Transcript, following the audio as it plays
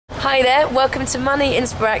Hi there, welcome to Money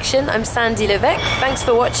InspirAction. I'm Sandy Levesque. Thanks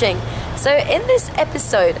for watching. So in this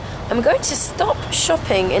episode, I'm going to stop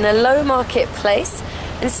shopping in a low market place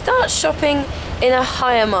and start shopping in a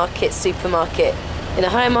higher market supermarket. In a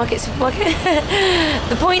higher market supermarket?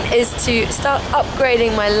 The point is to start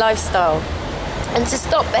upgrading my lifestyle and to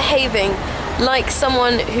stop behaving like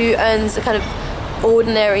someone who earns a kind of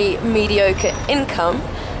ordinary, mediocre income,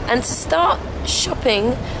 and to start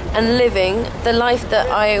shopping and living the life that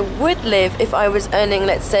I would live if I was earning,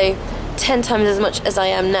 let's say, 10 times as much as I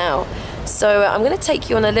am now. So I'm going to take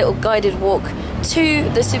you on a little guided walk to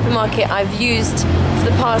the supermarket I've used for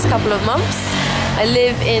the past couple of months. I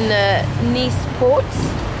live in Nice Port,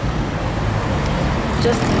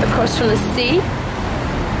 just across from the sea.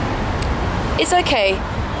 It's okay,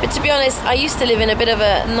 but to be honest, I used to live in a bit of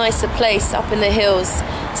a nicer place up in the hills,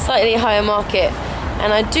 slightly higher market.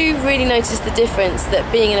 And I do really notice the difference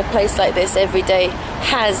that being in a place like this every day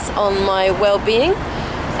has on my well-being.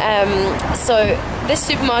 So this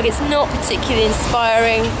supermarket's not particularly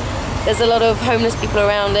inspiring. There's a lot of homeless people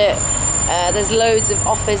around it. There's loads of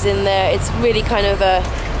offers in there. It's really kind of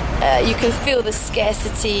you can feel the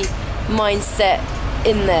scarcity mindset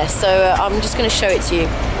in there. So I'm just going to show it to you.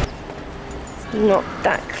 It's not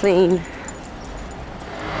that clean.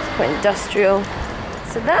 It's quite industrial.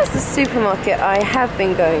 So that's the supermarket I have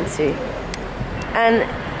been going to, and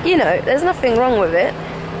you know, there's nothing wrong with it,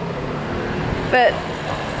 but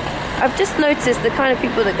I've just noticed the kind of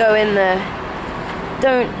people that go in there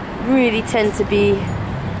don't really tend to be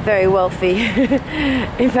very wealthy.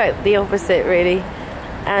 In fact, the opposite really,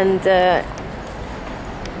 and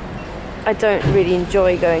I don't really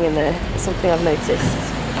enjoy going in there. It's something I've noticed.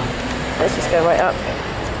 Let's just go right up.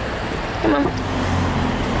 Come on.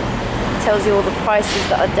 Tells you all the prices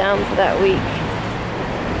that are down for that week.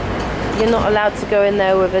 You're not allowed to go in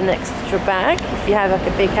there with an extra bag. If you have like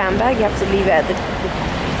a big handbag, you have to leave it at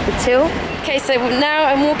the till. Okay, so now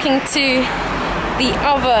I'm walking to the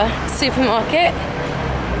other supermarket.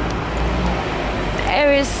 The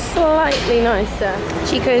area is slightly nicer.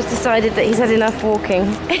 Chico's decided that he's had enough walking.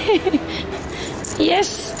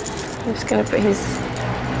 Yes. I'm just going to put his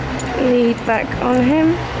lead back on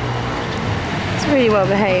him. It's really well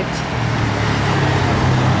behaved.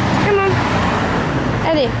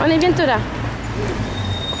 Allez, on est bientôt là.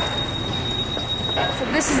 So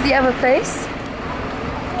this is the other place.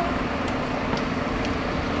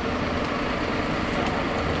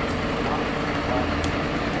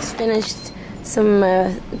 Just finished some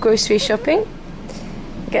grocery shopping.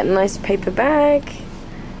 Get a nice paper bag.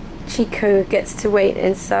 Chico gets to wait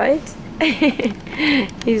inside.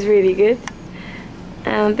 He's really good.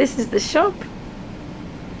 And this is the shop.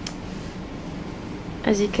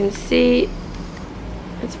 As you can see,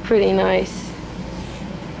 it's pretty nice.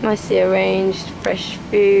 Nicely arranged, fresh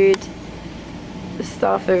food. The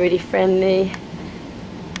staff are really friendly.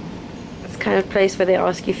 It's the kind of place where they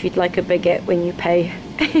ask you if you'd like a baguette when you pay.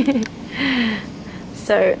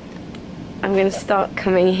 So I'm going to start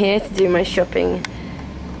coming here to do my shopping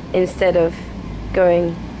instead of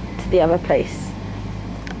going to the other place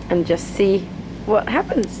and just see what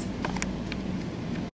happens.